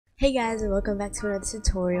Hey guys, and welcome back to another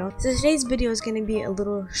tutorial. So today's video is going to be a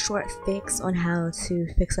little short fix on how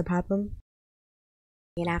to fix a problem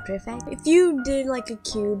in After Effects. If you did like a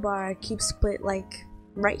cube or a cube split like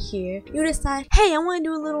right here, you decide, hey, I want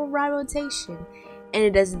to do a little right rotation, and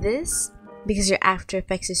it does this because your After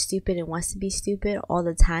Effects is stupid and wants to be stupid all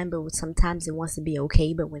the time, but sometimes it wants to be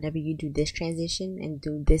okay, but whenever you do this transition and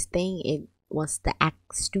do this thing, it wants to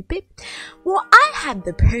act stupid. Well, I have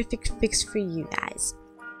the perfect fix for you guys.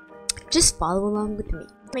 Just follow along with me.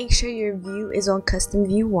 Make sure your view is on custom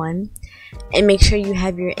view 1 and make sure you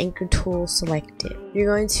have your anchor tool selected.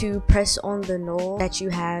 You're going to press on the null that you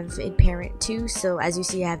have in parent 2. So as you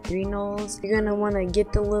see, I have 3 nulls. You're going to want to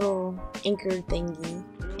get the little anchor thingy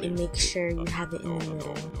and make sure you have it in the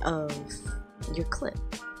middle of your clip.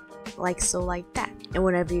 Like so, like that. And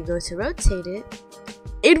whenever you go to rotate it,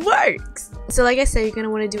 it works! So like I said, you're going to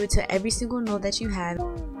want to do it to every single null that you have.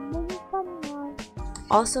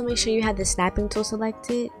 Also, make sure you have the snapping tool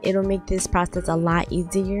selected. It'll make this process a lot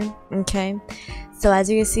easier. Okay, so as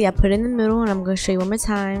you can see, I put it in the middle, and I'm going to show you one more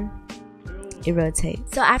time. It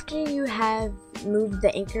rotates. So after you have moved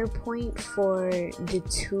the anchor point for the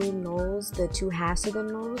 2 nulls, the 2 halves of the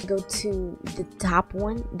nulls, go to the top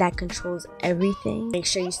one that controls everything. Make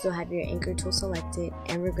sure you still have your anchor tool selected,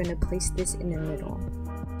 and we're going to place this in the middle.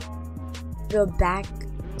 Go back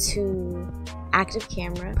to active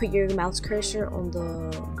camera, put your mouse cursor on the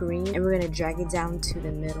green, and we're going to drag it down to the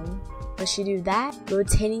middle. Once you do that,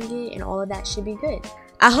 rotating it and all of that should be good.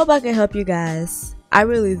 I hope I can help you guys. I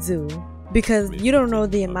really do, because you don't know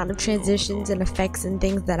the amount of transitions and effects and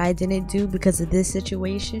things that I didn't do because of this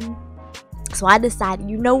situation. So I decided,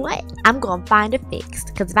 you know what, I'm gonna find a fix,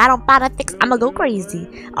 because if I don't find a fix, I'm gonna go crazy.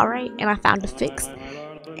 Alright, and I found a fix,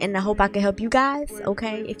 and I hope I can help you guys.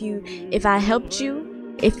 Okay, if I helped you,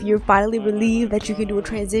 if you're finally relieved that you can do a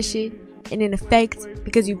transition and an effect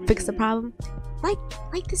because you fixed the problem, like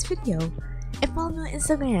this video and follow me on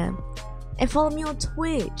Instagram and follow me on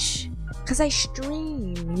Twitch because I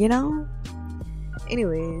stream, you know.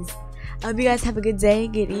 Anyways, I hope you guys have a good day,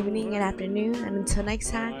 good evening, and afternoon, and until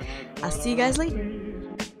next time, I'll see you guys later.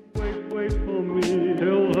 Wait for me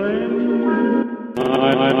till then.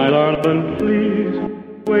 Darling, please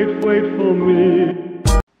wait for me.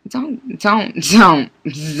 Don't do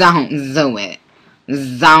it.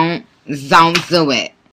 Don't do it.